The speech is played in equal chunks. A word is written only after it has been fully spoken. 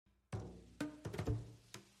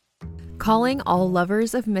Calling all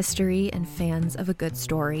lovers of mystery and fans of a good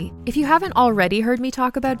story. If you haven't already heard me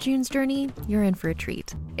talk about June's Journey, you're in for a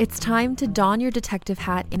treat. It's time to don your detective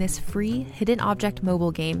hat in this free hidden object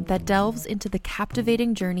mobile game that delves into the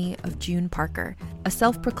captivating journey of June Parker, a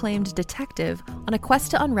self-proclaimed detective on a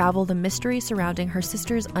quest to unravel the mystery surrounding her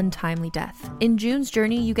sister's untimely death. In June's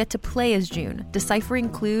Journey, you get to play as June, deciphering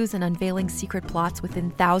clues and unveiling secret plots within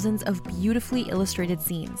thousands of beautifully illustrated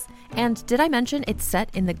scenes. And did I mention it's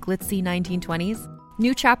set in the glitzy 1920s?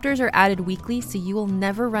 New chapters are added weekly, so you will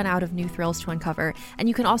never run out of new thrills to uncover, and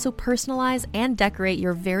you can also personalize and decorate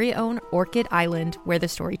your very own Orchid Island where the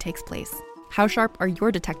story takes place. How sharp are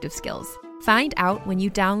your detective skills? Find out when you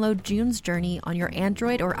download June's Journey on your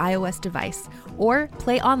Android or iOS device, or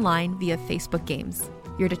play online via Facebook Games.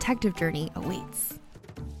 Your detective journey awaits.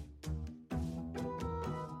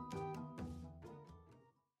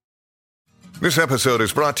 This episode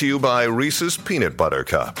is brought to you by Reese's Peanut Butter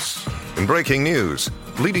Cups. In breaking news,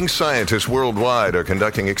 leading scientists worldwide are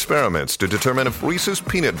conducting experiments to determine if Reese's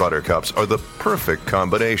Peanut Butter Cups are the perfect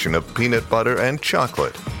combination of peanut butter and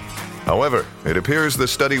chocolate. However, it appears the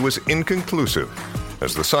study was inconclusive,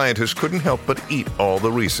 as the scientists couldn't help but eat all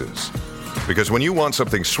the Reese's. Because when you want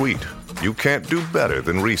something sweet, you can't do better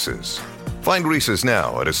than Reese's. Find Reese's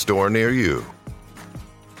now at a store near you.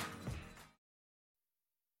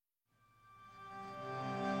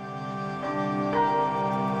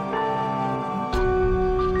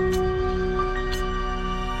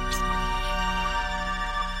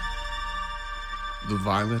 The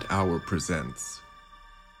Violet Hour presents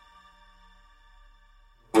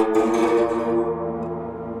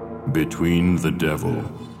Between the Devil,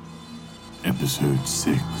 Episode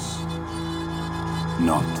 6.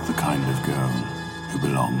 Not the kind of girl who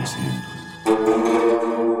belongs here.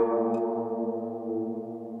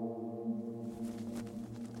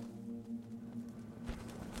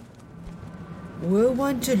 We'll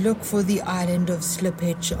want to look for the island of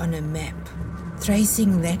Slippage on a map.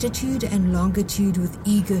 Tracing latitude and longitude with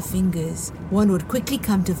eager fingers, one would quickly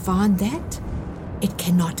come to find that it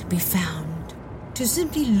cannot be found. To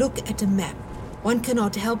simply look at a map, one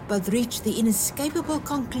cannot help but reach the inescapable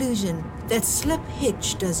conclusion that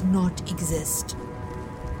Slippage does not exist.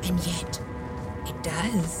 And yet, it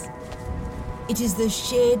does. It is the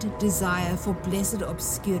shared desire for blessed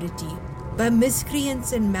obscurity by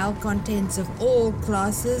miscreants and malcontents of all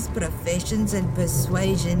classes, professions, and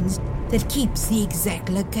persuasions that keeps the exact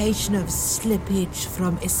location of Slippage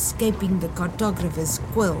from escaping the cartographer's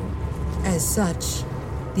quill. As such,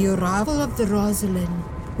 the arrival of the Rosalind,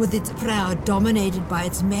 with its prow dominated by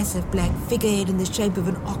its massive black figurehead in the shape of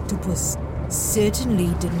an octopus,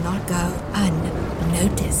 certainly did not go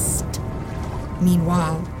unnoticed.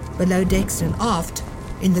 Meanwhile, below decks and aft,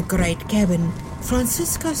 in the great cabin,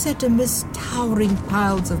 Francisco sat amidst towering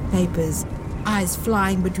piles of papers, eyes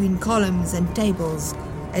flying between columns and tables,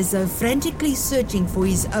 as though frantically searching for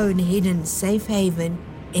his own hidden safe haven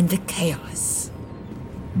in the chaos.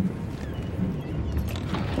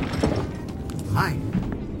 My,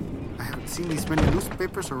 I haven't seen these many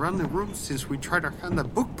newspapers around the room since we tried our hand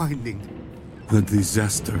at bookbinding. A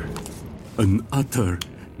disaster. An utter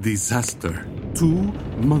disaster. 2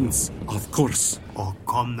 months, of course. Oh,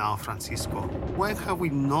 come now, Francisco. When have we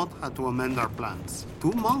not had to amend our plans?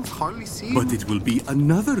 2 months hardly seem... But it will be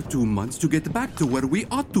another 2 months to get back to where we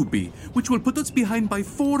ought to be, which will put us behind by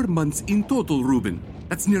 4 months in total, Ruben.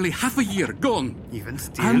 That's nearly half a year gone. Even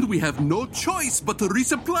still... And we have no choice but to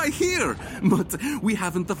resupply here. But we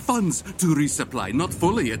haven't the funds to resupply, not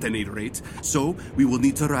fully at any rate. So we will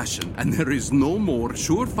need to ration. And there is no more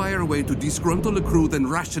surefire way to disgruntle a crew than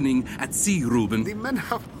rationing at sea, Ruben. The men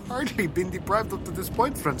have hardly been deprived up to this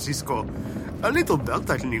point, Francisco. A little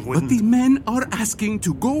belt-tightening wouldn't... But the men are asking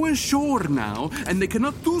to go ashore now, and they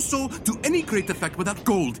cannot do so to any great effect without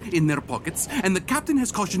gold in their pockets, and the captain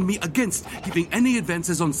has cautioned me against giving any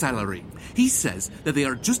advances on salary. He says that they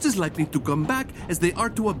are just as likely to come back as they are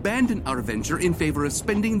to abandon our venture in favor of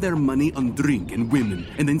spending their money on drink and women,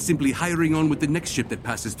 and then simply hiring on with the next ship that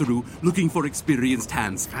passes through, looking for experienced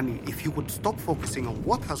hands. Fanny, if you would stop focusing on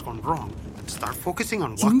what has gone wrong and start focusing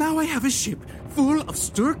on what... So now I have a ship full of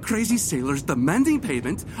stir-crazy sailors demanding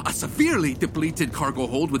payment, a severely depleted cargo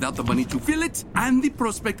hold without the money to fill it, and the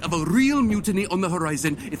prospect of a real mutiny on the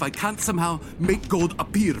horizon if I can't somehow make gold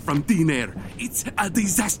appear from thin air. It's a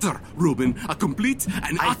disaster, Ruben. A complete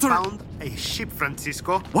and utter... I found a ship,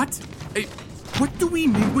 Francisco. What? What do we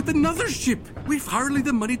need with another ship? We've hardly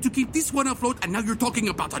the money to keep this one afloat, and now you're talking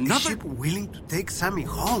about another... A ship willing to take Sammy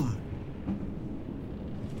home.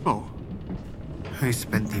 Oh. I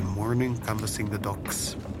spent the morning canvassing the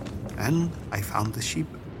docks, and I found the ship.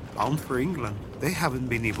 bound for England. They haven't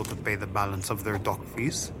been able to pay the balance of their dock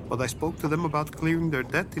fees, but I spoke to them about clearing their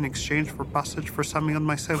debt in exchange for passage for Sammy and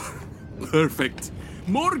myself. Perfect.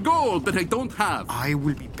 More gold that I don't have. I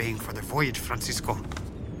will be paying for their voyage, Francisco.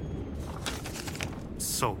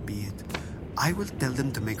 So be it. I will tell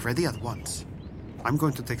them to make ready at once. I'm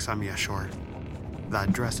going to take Sammy ashore.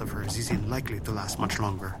 That dress of hers isn't likely to last much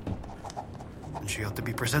longer. And she ought to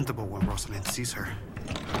be presentable when Rosalind sees her.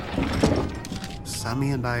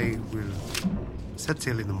 Sammy and I will set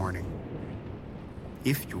sail in the morning.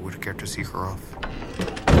 If you would care to see her off.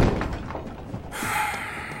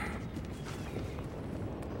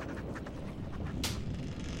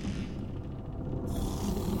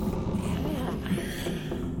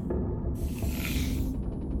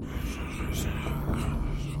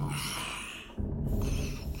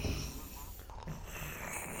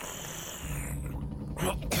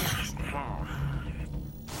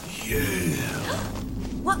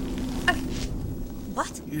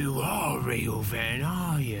 What? You are real then,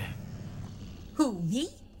 are you? Who, me?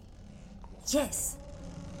 Yes,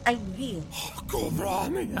 I'm real. Oh, God,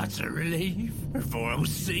 blimey, that's a relief. Before I was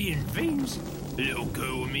seeing things. The little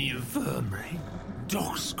girl in the infirmary.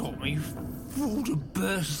 Doc's got me full to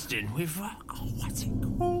bursting with, what's it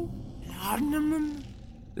called? Laudanum?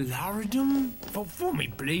 For me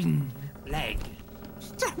bleeding leg.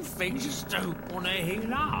 Some things just don't want to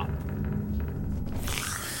heal up.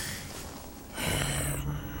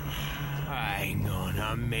 Hang on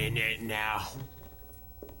a minute now.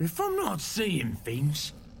 If I'm not seeing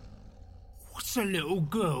things, what's a little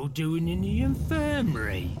girl doing in the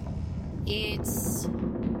infirmary? It's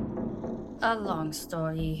a long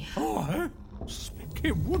story. Oh,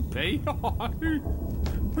 it would be.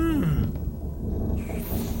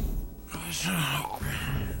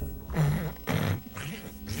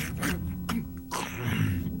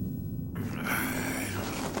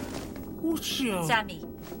 What's your... Sammy.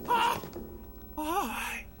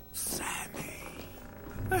 Hi, Sammy.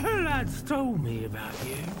 The lad's told me about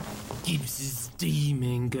you. Gibbs's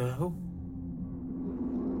demon girl.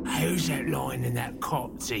 Who's that lying in that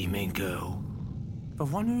cot, demon girl? The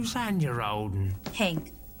one whose hand you're holding?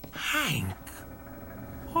 Hank. Hank?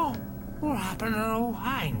 Oh, what happened to old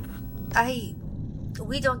Hank?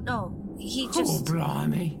 We don't know. He just... Oh,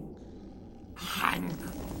 blimey. Hank.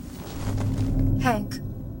 Hank.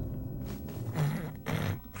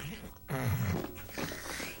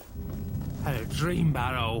 Had a dream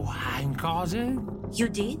about old Hank, I did. You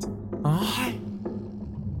did? Aye.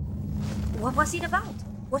 What was it about?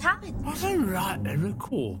 What happened? I don't rightly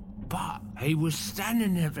recall, but he was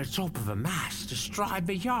standing at the top of a mast astride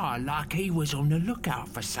the yard like he was on the lookout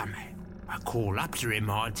for something. I called up to him,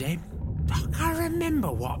 I did. I can't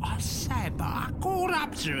remember what I said, but I called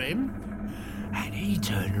up to him, and he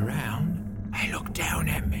turned around and looked down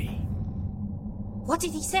at me. What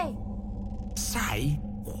did he say? Say?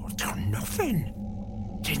 What? Nothing.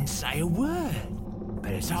 Didn't say a word.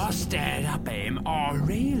 But as I stared up at him, I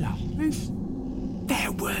realised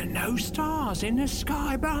there weren't no stars in the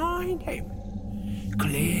sky behind him.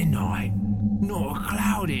 Clear night, not a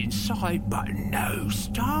cloud in sight, but no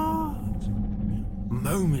stars. A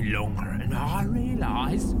moment longer and I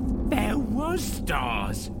realised there was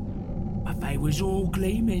stars. But they was all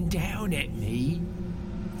gleaming down at me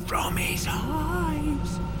from his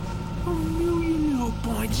eyes. A million little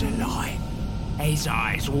points of light. His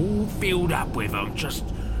eyes all filled up with them, just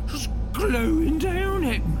glowing down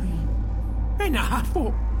at me. And I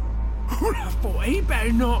thought he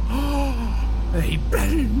better not. He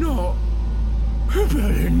better not. He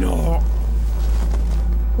better not.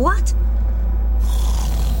 What?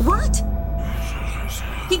 What?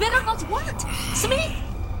 He better not what? Smith!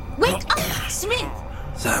 Wake up, Smith!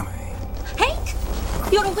 Sammy. Hank!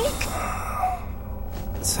 You're awake!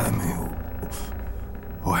 Sammy,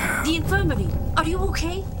 where? The infirmary. Are you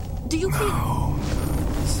okay? Do you feel... No.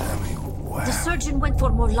 Sammy, where? The surgeon went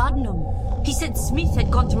for more laudanum. He said Smith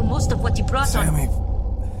had gone through most of what he brought Sammy,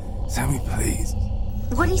 on. Sammy, please.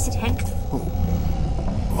 What is it, Hank?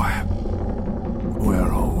 Where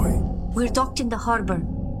are we? We're docked in the harbor.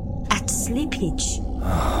 At Slippage.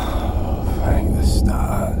 Thank the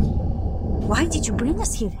stars. Why did you bring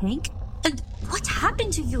us here, Hank? And what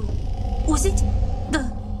happened to you? Was it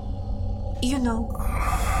the... You know...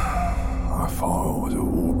 I thought I was a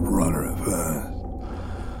warp runner at first.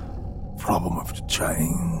 Problem of the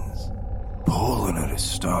chains. Pulling at a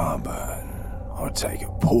starboard. I'd take a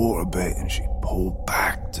pour a bit and she'd pull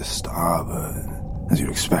back to starboard, as you'd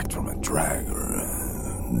expect from a drag or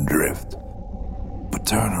a drift. But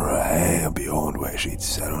turn her a hair beyond where she'd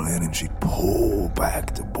settle in and she'd pull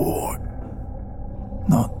back to port.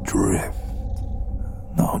 Not drift.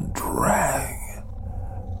 not drag.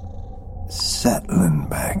 Settling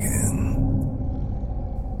back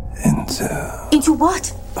into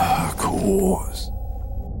what? Her course.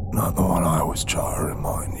 Not the one I was charting,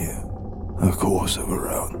 mind you. A course of her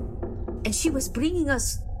own. And she was bringing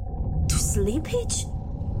us to Sleepage?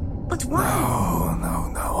 But why?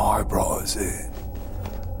 No, I brought us in.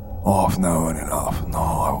 Half knowing enough.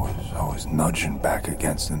 No, I was nudging back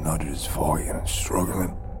against the nudges, fighting and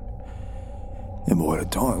struggling. And by the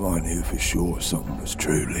time I knew for sure something was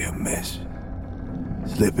truly amiss,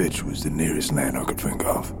 Sleepage was the nearest land I could think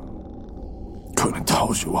of. Couldn't have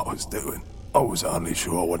told you what I was doing. I was hardly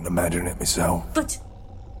sure I wouldn't imagine it myself. But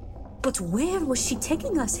where was she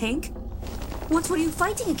taking us, Hank? What were you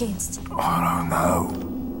fighting against? I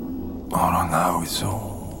don't know, it's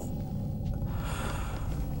all...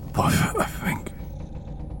 But I think...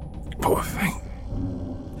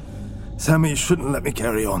 Sammy, you shouldn't let me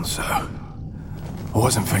carry on, so... I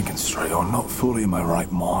wasn't thinking straight on, not fully in my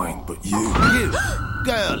right mind, but you... You,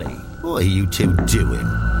 girlie, what are you two doing?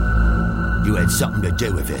 You had something to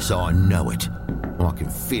do with this, I know it. I can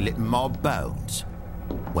feel it in my bones.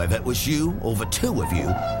 Whether it was you, or the two of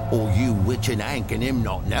you, or you witching Hank and him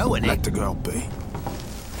not knowing it... Let the girl be.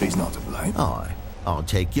 He's not to blame. I'll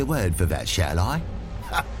take your word for that, shall I?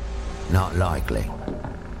 Not likely.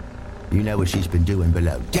 You know what she's been doing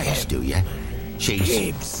below decks, do you?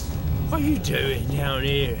 Gibbs, what are you doing down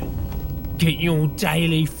here? Getting your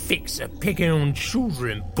daily fix of picking on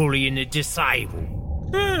children, bullying the disabled.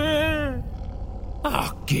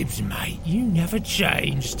 Gibbs, mate, you never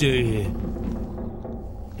change, do you?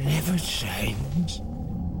 Never change.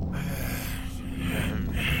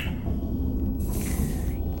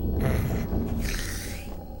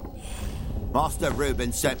 Master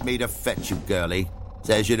Reuben sent me to fetch you, girlie.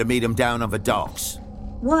 Says you're to meet him down on the docks.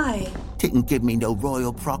 Why? Didn't give me no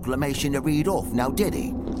royal proclamation to read off, now did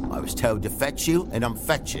he? I was told to fetch you, and I'm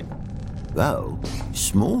fetching. Though,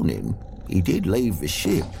 this morning, he did leave the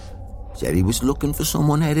ship. Said he was looking for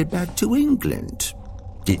someone headed back to England.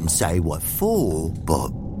 Didn't say what for,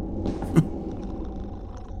 but...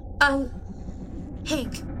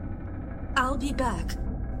 Hank, I'll be back.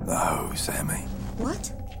 No, Sammy.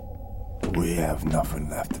 What? We have nothing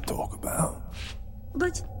left to talk about.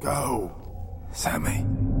 But... Go, Sammy.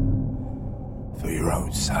 For your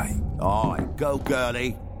own sake. Aye, go,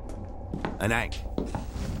 girlie. And Hank,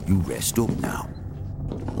 you rest up now.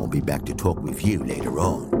 I'll be back to talk with you later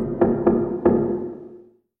on.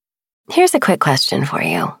 Here's a quick question for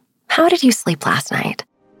you. How did you sleep last night?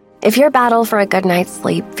 If your battle for a good night's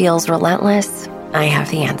sleep feels relentless, I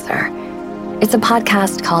have the answer. It's a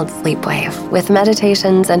podcast called Sleepwave, with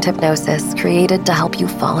meditations and hypnosis created to help you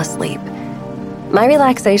fall asleep. My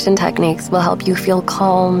relaxation techniques will help you feel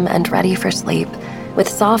calm and ready for sleep, with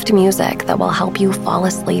soft music that will help you fall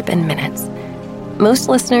asleep in minutes. Most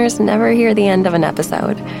listeners never hear the end of an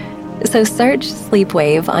episode. So search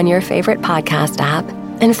Sleepwave on your favorite podcast app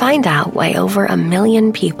and find out why over 1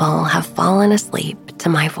 million people have fallen asleep to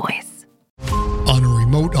my voice. On a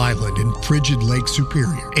remote island in frigid Lake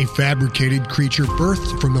Superior, a fabricated creature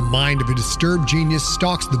birthed from the mind of a disturbed genius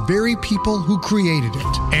stalks the very people who created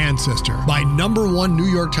it. Ancestor, by #1 New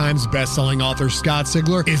York Times bestselling author Scott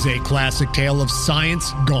Sigler, is a classic tale of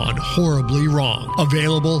science gone horribly wrong.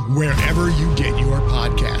 Available wherever you get your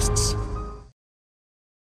podcasts.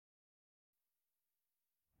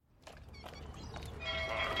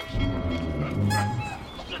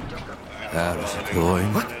 There's a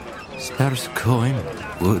coin. What? There's a coin.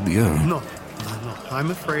 Would you? No. I'm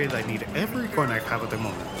afraid I need every coin I have at the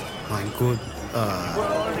moment. I'm good,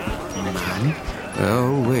 man.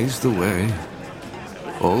 Always the way.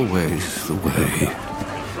 Always the way.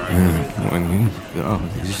 When you go,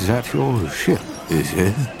 is that your ship, is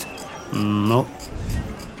it? No.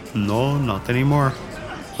 No, not anymore.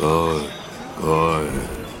 Good.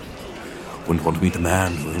 Wouldn't want to meet the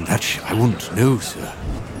man who owned that ship. I wouldn't know, sir.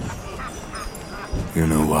 You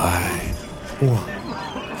know why? What?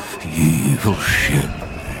 Evil ship.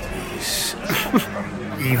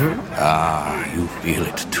 Evil? You feel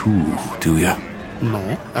it too, do you? No.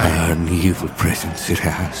 An evil presence it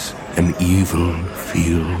has. An evil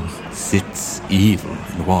feel. Sits evil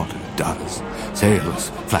in the water, does.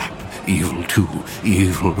 Sails flap, evil too.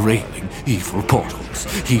 Evil railing, evil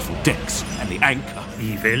portholes, evil decks, and the anchor.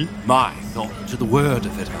 Evil? My thought to the word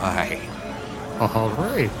of it, aye. All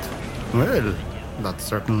right. Well, that's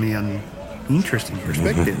certainly an interesting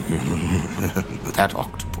perspective. That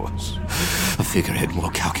octopus, a figurehead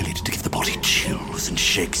more calculated to give the body chills and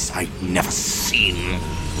shakes I've never seen.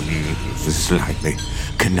 The slightly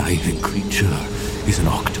conniving creature is an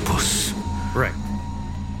octopus. Right.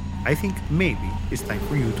 I think maybe it's time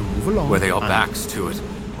for you to move along. Whether your back's to it,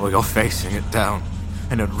 or you're facing it down,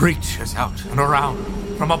 and it reaches out and around,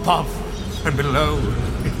 from above and below,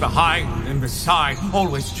 and behind and beside,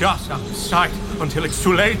 always just out of sight, until it's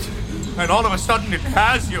too late. And all of a sudden it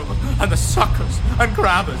has you, and the suckers and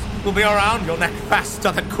grabbers will be around your neck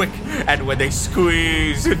faster than quick. And when they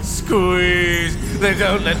squeeze and squeeze, they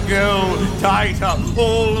don't let go. Tighter,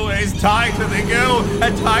 always tighter they go,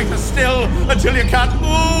 and tighter still, until you can't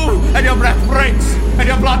move, and your breath breaks, and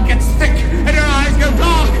your blood gets thick, and your eyes go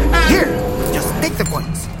dark, and... Here! Just take the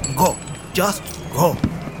points. Go. Just go.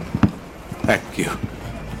 Thank you.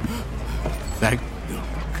 Thank you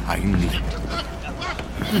kindly.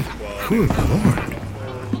 Good Lord.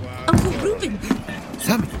 Uncle Reuben.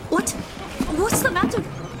 Sammy. What's the matter?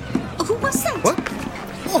 Who was that? What?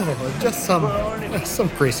 Oh, just some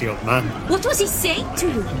crazy old man. What was he saying to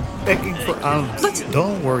you? Begging for alms. But...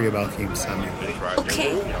 Don't worry about him, Sammy.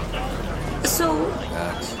 Okay. So...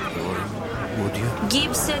 That's good. Would you?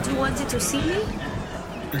 Gibbs said you wanted to see me?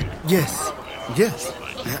 Yes.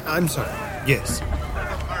 I'm sorry. Yes.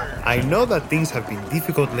 I know that things have been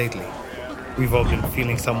difficult lately. We've all been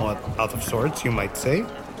feeling somewhat out of sorts, you might say.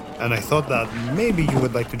 And I thought that maybe you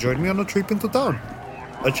would like to join me on a trip into town.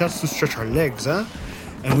 A chance to stretch our legs, huh?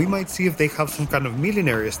 And we might see if they have some kind of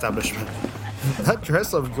millinery establishment. That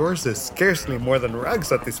dress of yours is scarcely more than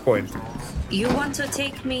rags at this point. You want to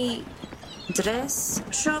take me dress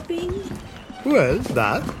shopping? Well,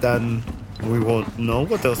 then we won't know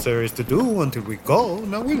what else there is to do until we go,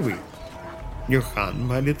 now will we? Your hand,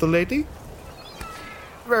 my little lady?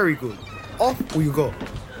 Very good. Off you go.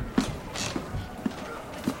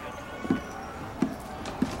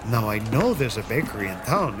 Now I know there's a bakery in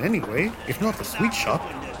town anyway, if not a sweet shop.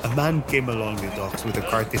 A man came along the docks with a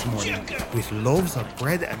cart this morning, with loaves of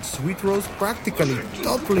bread and sweet rolls practically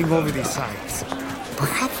toppling over the sides.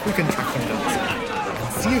 Perhaps we can track him down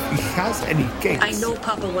and see if he has any cakes. I know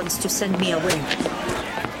Papa wants to send me away.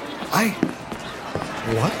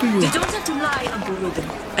 What do you... You don't have to lie, Uncle Reuben.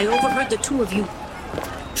 I overheard the two of you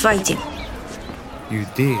fighting. You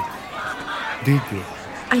did you?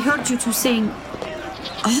 I heard you two saying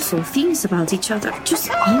awful things about each other. Just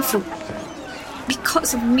awful.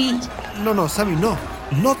 Because of me. No, Sammy, no.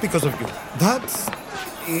 Not because of you.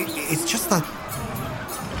 It's just that...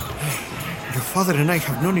 Your father and I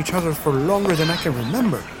have known each other for longer than I can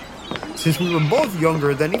remember. Since we were both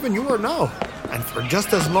younger than even you are now. And for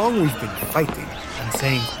just as long, we've been fighting and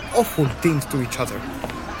saying awful things to each other.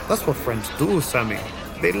 That's what friends do, Sammy.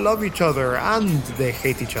 They love each other and they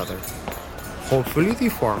hate each other. Hopefully the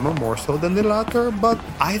former more so than the latter, but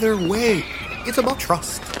either way, it's about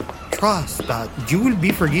trust. Trust that you will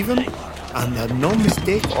be forgiven and that no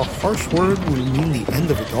mistake or harsh word will mean the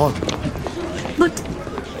end of it all. But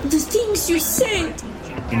the things you said...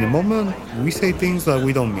 In a moment, we say things that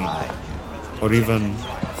we don't mean. Or even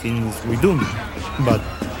things we do mean. But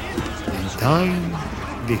in time,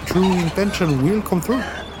 the true intention will come through.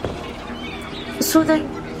 So then,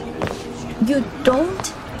 you don't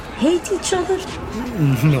hate each other?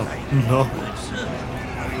 No.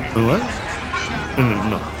 What?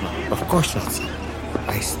 No, of course not.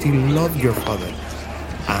 I still love your father.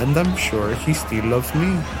 And I'm sure he still loves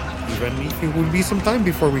me. Even if it will be some time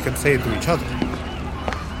before we can say it to each other.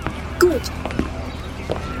 Good.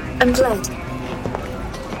 I'm glad.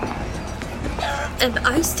 Am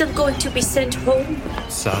I still going to be sent home?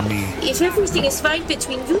 Sammy. If everything is fine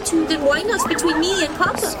between you two, then why not between me and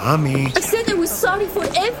Papa? Sammy. I said I was sorry for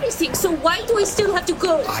everything, so why do I still have to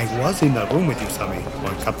go? I was in that room with you, Sammy,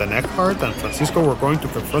 when Captain Eckhart and Francisco were going to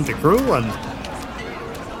confront the crew, and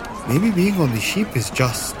maybe being on the ship is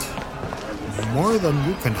just more than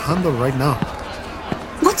you can handle right now.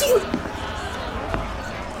 What do you...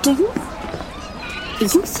 You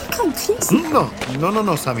think I'm crazy?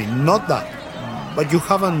 No, Sammy, not that. But you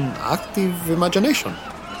have an active imagination.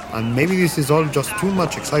 And maybe this is all just too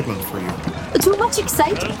much excitement for you. Too much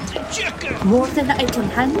excitement? More than I can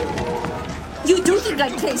handle? You do think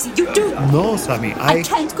I'm crazy, you do. No, Sammy, I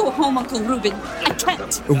can't go home, Uncle Reuben. I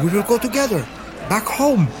can't. We will go together. Back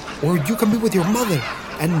home. Or you can be with your mother.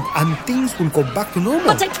 And things will go back to normal.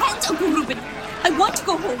 But I can't, Uncle Reuben. I want to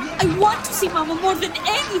go home. I want to see Mama more than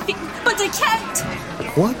anything. But I can't.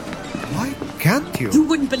 What? Why can't you? You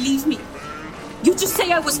wouldn't believe me. You just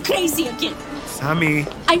say I was crazy again. Sammy.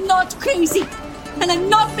 I'm not crazy. And I'm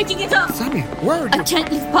not making it up. Sammy, where are you? I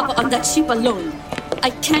can't leave Papa on that ship alone. I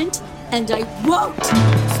can't and I won't.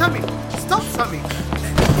 Sammy, stop, Sammy.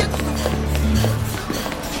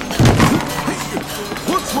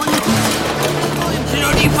 What's one?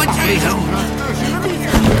 Bloody potato!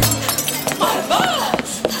 My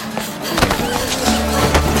balls!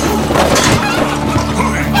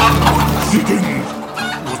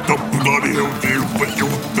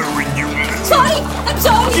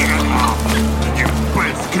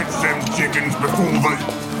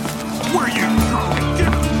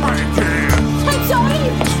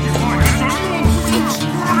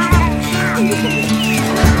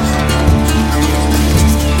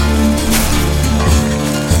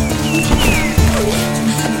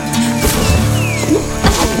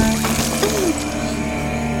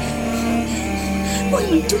 What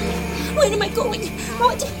am I doing? Where am I going?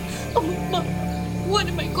 What? Oh, Mom, what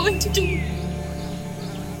am I going to do?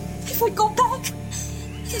 If I go back,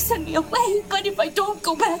 they send me away. But if I don't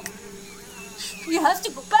go back, we have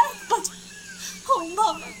to go back. But, oh,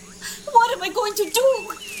 Mom, what am I going to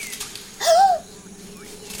do?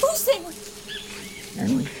 Who's there?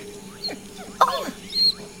 Oh,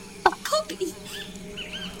 a puppy.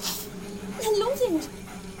 Hello there.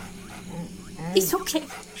 It's okay.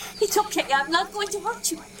 It's okay. I'm not going to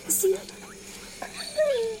hurt you. See?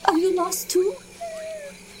 Are you lost too?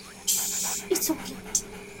 Shh. It's okay.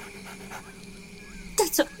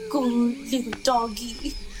 That's a good little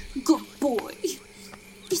doggy. Good boy.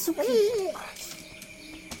 It's okay.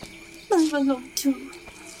 I'm alone too.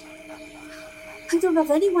 I don't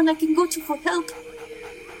have anyone I can go to for help.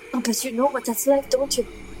 But you know what that's like, don't you?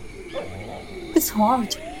 It's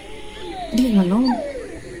hard. Being alone.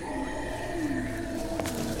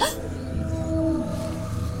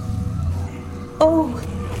 Oh,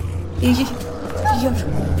 you're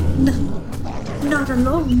not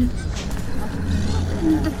alone.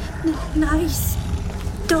 Nice.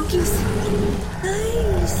 Doggies.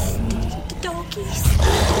 Nice. Doggies.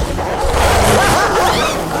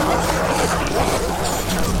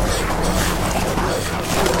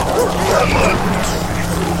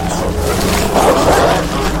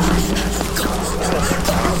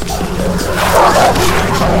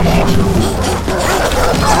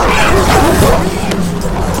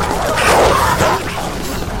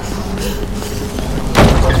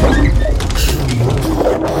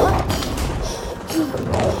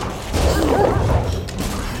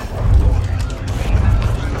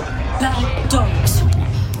 Bad dogs.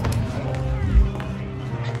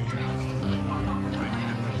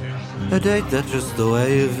 Ain't that just the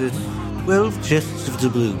way of it? 12 chests of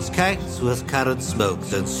doubloons, cakes with carrot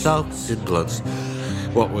smokes and salts and bloods.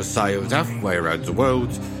 What was sailed halfway around the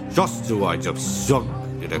world, just to wind up sunk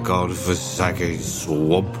in a godforsaken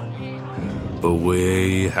swamp. But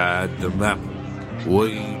we had the map.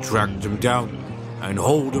 We tracked them down and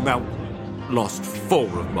hauled them out. Lost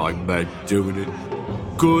 4 of my men doing it.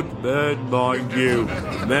 Good men, mind you.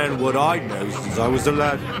 Men what I know since I was a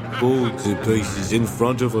lad. Pulled to pieces in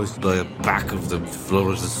front of us by the back of them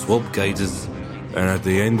full of the swamp gators. And at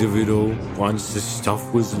the end of it all, once the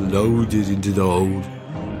stuff was loaded into the hold,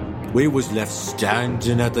 we was left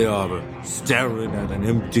standing at the harbour, staring at an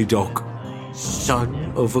empty dock.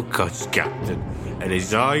 Son of a cuss captain and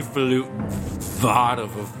his highfalutin fart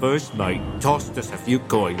of a first mate tossed us a few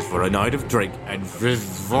coins for a night of drink and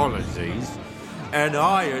frivolities, and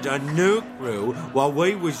hired a new crew while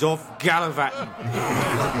we was off gallivanting.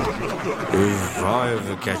 If I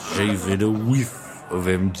ever catch even a whiff of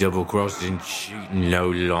them double-crossing, cheating,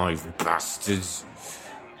 low-life bastards,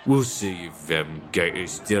 we'll see if them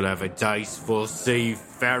gators still have a taste for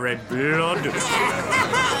seafaring blood.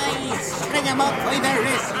 String 'em up by the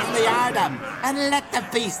wrist from the yardam and let the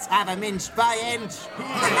beasts have 'em inch by inch.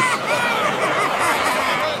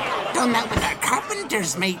 Done that with a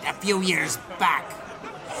carpenter's mate a few years back.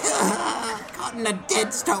 Caught in a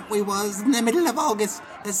dead stop we was in the middle of August,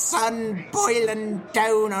 the sun boiling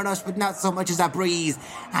down on us with not so much as a breeze,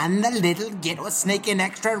 and the little git was sneaking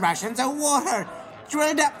extra rations of water,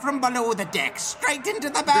 drilled up from below the deck, straight into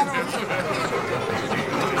the barrel.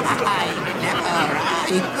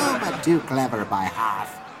 But too clever by half.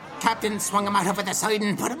 Captain swung him out over the side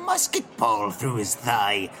and put a musket ball through his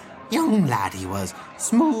thigh. Young lad he was,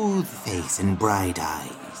 smooth face and bright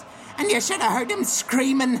eyes. And you should have heard him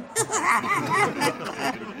screaming.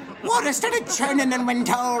 Water started churning and went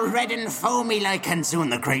all red and foamy like, and soon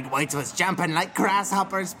the great whites was jumping like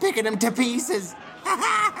grasshoppers, picking him to pieces.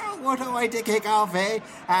 What a way to kick off, eh?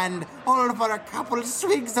 And all for a couple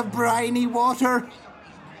swigs of briny water.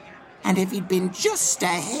 And if he'd been just a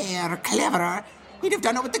hair cleverer, he'd have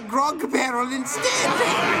done it with the grog barrel instead.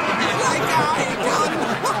 Like I done.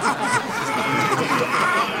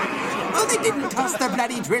 Oh, they didn't toss the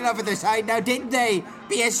bloody drill over the side now, did they?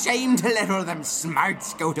 Be ashamed to let all them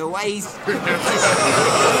smarts go to waste. You're a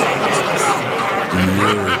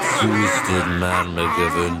twisted man,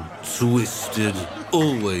 McGivern. Twisted.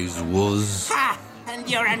 Always was. Ha! And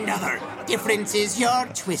you're another. Difference is your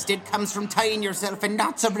twisted comes from tying yourself in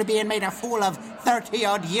knots over being made a fool of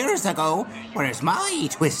 30-odd years ago, whereas my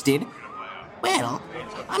twisted, well,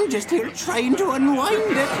 I'm just here trying to unwind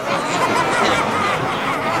it.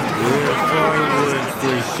 If I weren't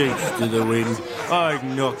 3 sheets to the wind, I'd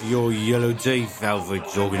knock your yellow teeth out for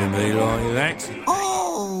talking to me like that.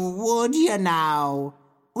 Oh, would you now?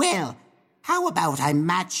 Well, how about I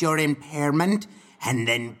match your impairment and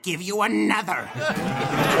then give you another? You,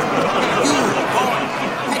 boy,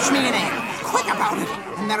 fetch me an egg. Quick about about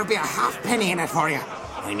it, and there'll be a halfpenny in it for you.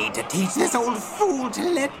 I need to teach this old fool to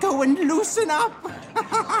let go and loosen up.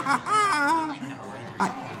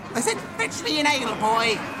 I said, fetch me an ale,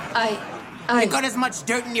 boy. You got as much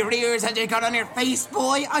dirt in your ears as you got on your face,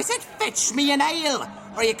 boy. I said, fetch me an ale,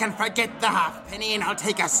 or you can forget the halfpenny and I'll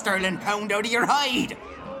take a sterling pound out of your hide.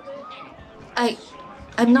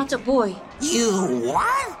 I'm not a boy. You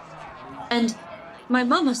what? And my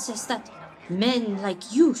mama says that men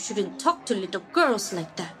like you shouldn't talk to little girls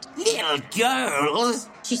like that. Little girls?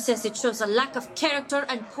 She says it shows a lack of character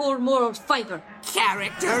and poor moral fiber.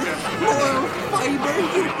 Character? Moral fiber?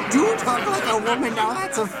 You do talk like a woman now,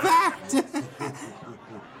 that's a fact.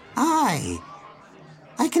 I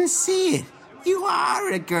can see it. You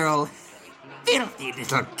are a girl. Filthy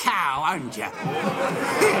little cow, aren't you?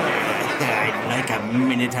 I'd like a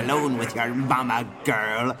minute alone with your mama,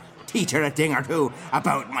 girl. Teach her a thing or two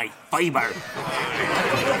about my fiber.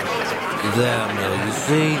 There now, you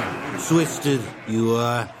see? Twisted, you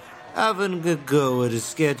are. Having a go at a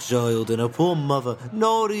scared child and a poor mother,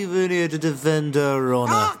 not even here to defend her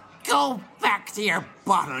honor. Oh, go back to your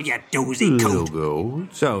bottle, you doozy coat. Logo,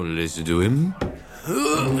 don't listen to him.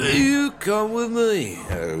 You come with me.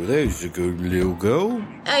 Oh, there's a good little girl.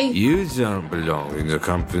 You don't belong in the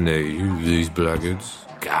company of these blackguards.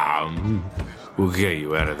 Come. We'll get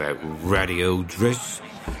you out of that ratty old dress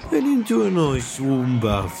and into a nice warm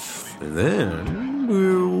bath. And then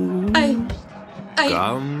we'll...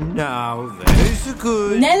 Come now, there's a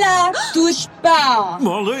good... Nella, touche pas!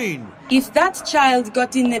 Marlene! If that child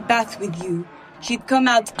got in a bath with you, she'd come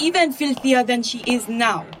out even filthier than she is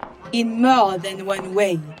now. In more than one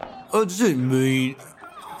way. I didn't mean...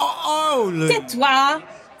 I only... Tais-toi!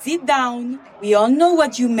 Sit down. We all know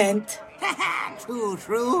what you meant.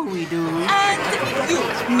 True, we do. And you,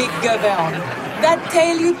 McGovern, that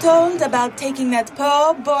tale you told about taking that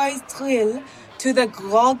poor boy's thrill to the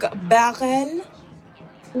grog barrel,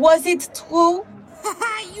 was it true?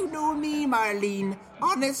 You know me, Marlene.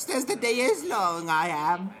 Honest as the day is long, I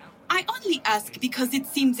am. I only ask because it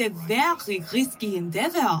seems a very risky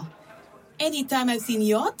endeavor. Anytime I've seen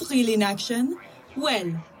your drill in action,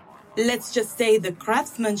 well, let's just say the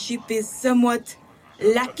craftsmanship is somewhat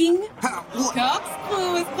lacking.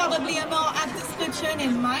 Corkscrew is probably a more apt description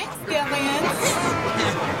in my experience.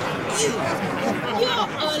 You're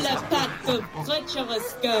all a pack of treacherous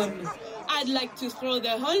scum. I'd like to throw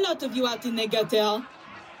the whole lot of you out in the gutter.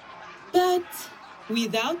 But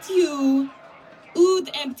without you, who'd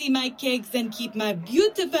empty my kegs and keep my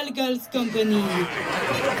beautiful girls company?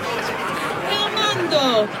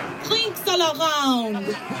 Armando, drinks all around.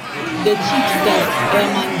 The cheap stuff,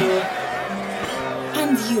 Armando.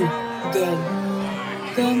 And you, girl,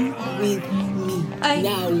 come with me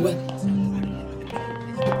now.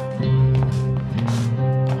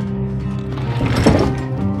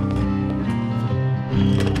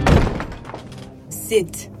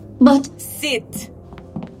 Sit. But... Sit.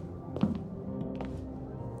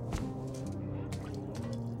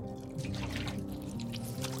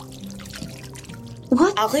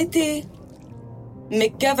 What? Arrêtez.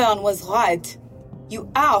 McGovern was right. You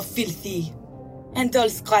are filthy. And all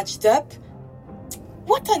scratched up.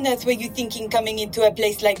 What on earth were you thinking coming into a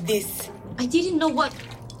place like this? I didn't know what...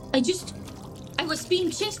 I was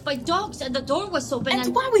being chased by dogs and the door was open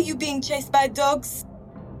and... why were you being chased by dogs?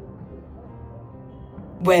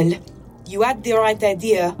 Well, you had the right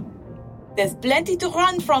idea. There's plenty to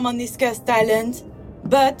run from on this cursed island.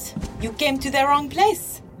 But you came to the wrong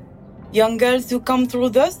place. Young girls who come through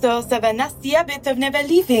those doors have a nasty habit of never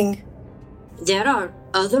leaving. There are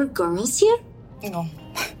other girls here? No.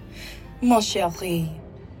 Mon chéri.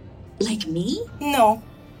 Like me? No.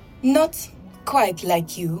 Not quite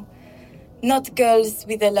like you. Not girls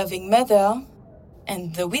with a loving mother.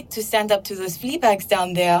 And the wit to stand up to those flea bags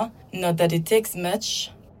down there. Not that it takes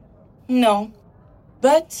much. No.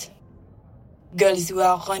 But girls who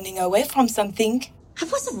are running away from something. I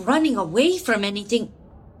wasn't running away from anything.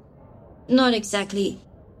 Not exactly.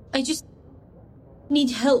 I just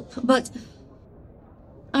need help, but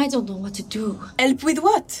I don't know what to do. Help with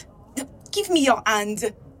what? Give me your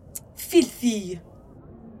hand. Filthy.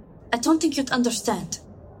 I don't think you'd understand.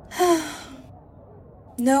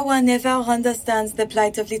 No one ever understands the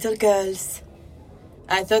plight of little girls.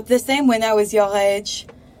 I thought the same when I was your age.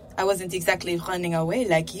 I wasn't exactly running away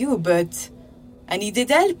like you, but I needed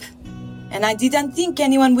help. And I didn't think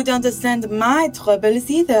anyone would understand my troubles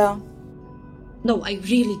either. No, I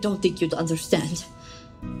really don't think you'd understand.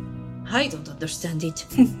 I don't understand it.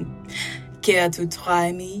 Care to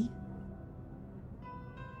try me?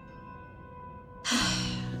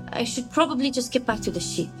 I should probably just get back to the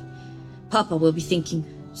ship. Papa will be thinking,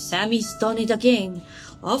 Sammy's done it again.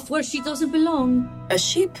 Off where she doesn't belong. A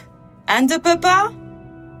sheep? And a papa?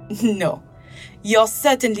 No. You're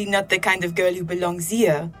certainly not the kind of girl who belongs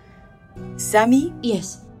here. Sammy?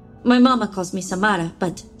 Yes. My mama calls me Samara,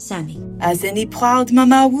 but Sammy. As any proud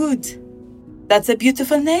mama would. That's a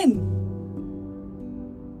beautiful name.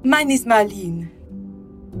 Mine is Marlene.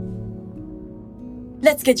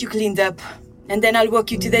 Let's get you cleaned up, and then I'll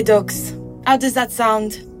walk you to the docks. How does that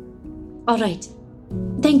sound? All right.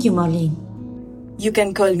 Thank you, Marlene. You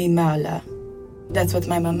can call me Marla. That's what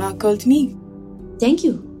my mama called me. Thank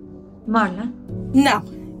you, Marla. Now,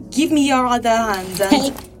 give me your other hand and...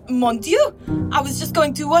 Hey! Mon Dieu! I was just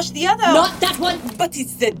going to wash the other. Not that one! But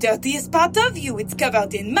it's the dirtiest part of you. It's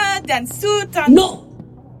covered in mud and soot and... No!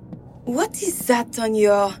 What is that on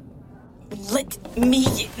your... Let me...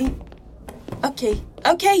 Okay.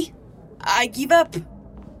 I give up.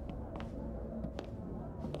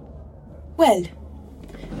 Well,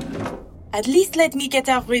 at least let me get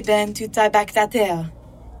a ribbon to tie back that hair.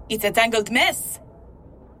 It's a tangled mess.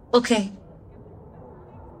 Okay.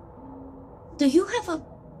 Do you have a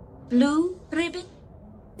blue ribbon?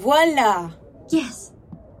 Voila. Yes.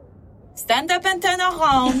 Stand up and turn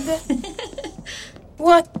around.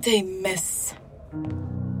 What a mess.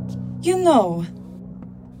 You know,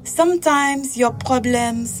 sometimes your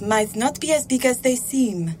problems might not be as big as they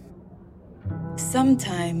seem.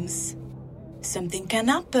 Sometimes something can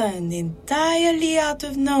happen entirely out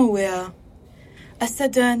of nowhere. A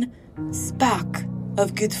sudden spark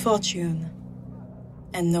of good fortune.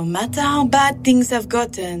 And no matter how bad things have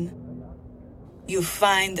gotten, you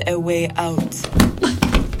find a way out.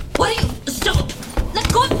 What are you... Stop!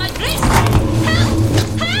 Let go of my wrist!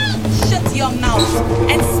 Help! Help! Shut your mouth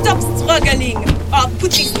and stop struggling, or I'll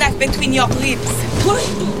put this knife between your ribs. Why?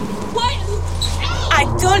 I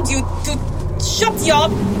told you to shut your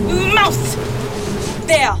mouth!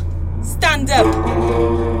 There, stand up.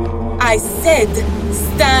 I said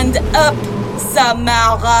stand up,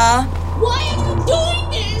 Samara. Why are you doing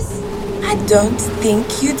this? I don't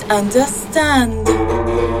think you'd understand.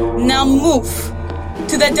 Now move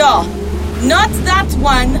to the door. Not that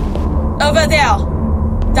one. Over there.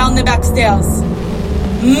 Down the back stairs.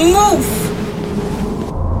 Move!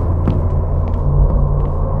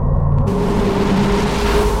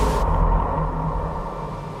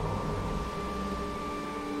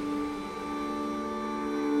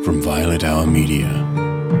 From Violet Hour Media,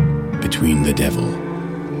 Between the Devil.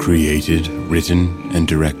 Created, written, and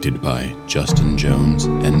directed by Justin Jones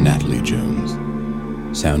and Natalie Jones.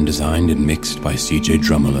 Sound designed and mixed by CJ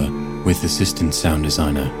Drummola, with assistant sound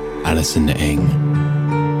designer Alison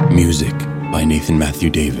Eng. Music by Nathan Matthew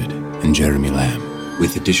David and Jeremy Lamb,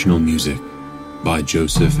 with additional music by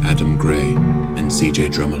Joseph Adam Gray and CJ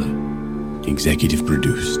Drummola. Executive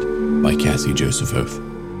produced by Cassie Joseph Oath.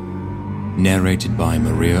 Narrated by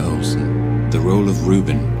Maria Olsen. The role of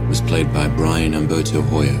Reuben was played by Brian Umberto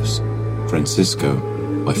Hoyos, Francisco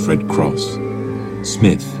by Fred Cross,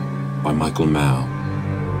 Smith by Michael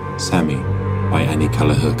Mao, Sammy by Annie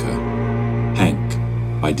Kalahurka,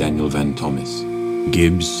 Hank by Daniel Van Thomas,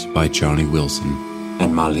 Gibbs by Charlie Wilson,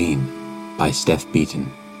 and Marlene by Steph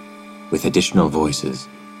Beaton, with additional voices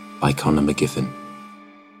by Connor McGiffin.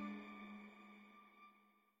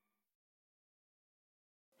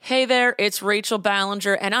 Hey there, it's Rachel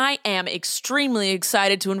Ballinger, and I am extremely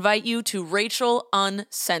excited to invite you to Rachel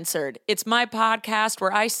Uncensored. It's my podcast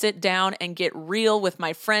where I sit down and get real with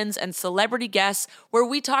my friends and celebrity guests, where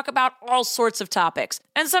we talk about all sorts of topics.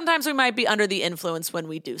 And sometimes we might be under the influence when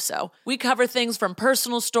we do so. We cover things from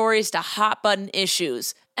personal stories to hot-button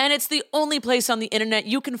issues. And it's the only place on the internet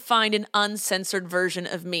you can find an uncensored version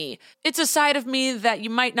of me. It's a side of me that you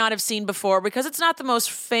might not have seen before because it's not the most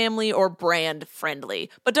family or brand friendly.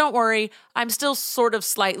 But don't worry, I'm still sort of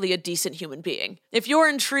slightly a decent human being. If you're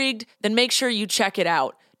intrigued, then make sure you check it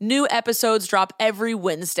out. New episodes drop every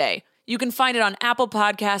Wednesday. You can find it on Apple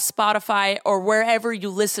Podcasts, Spotify, or wherever you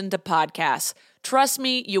listen to podcasts. Trust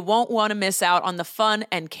me, you won't want to miss out on the fun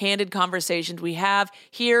and candid conversations we have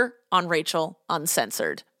here on Rachel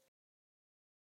Uncensored.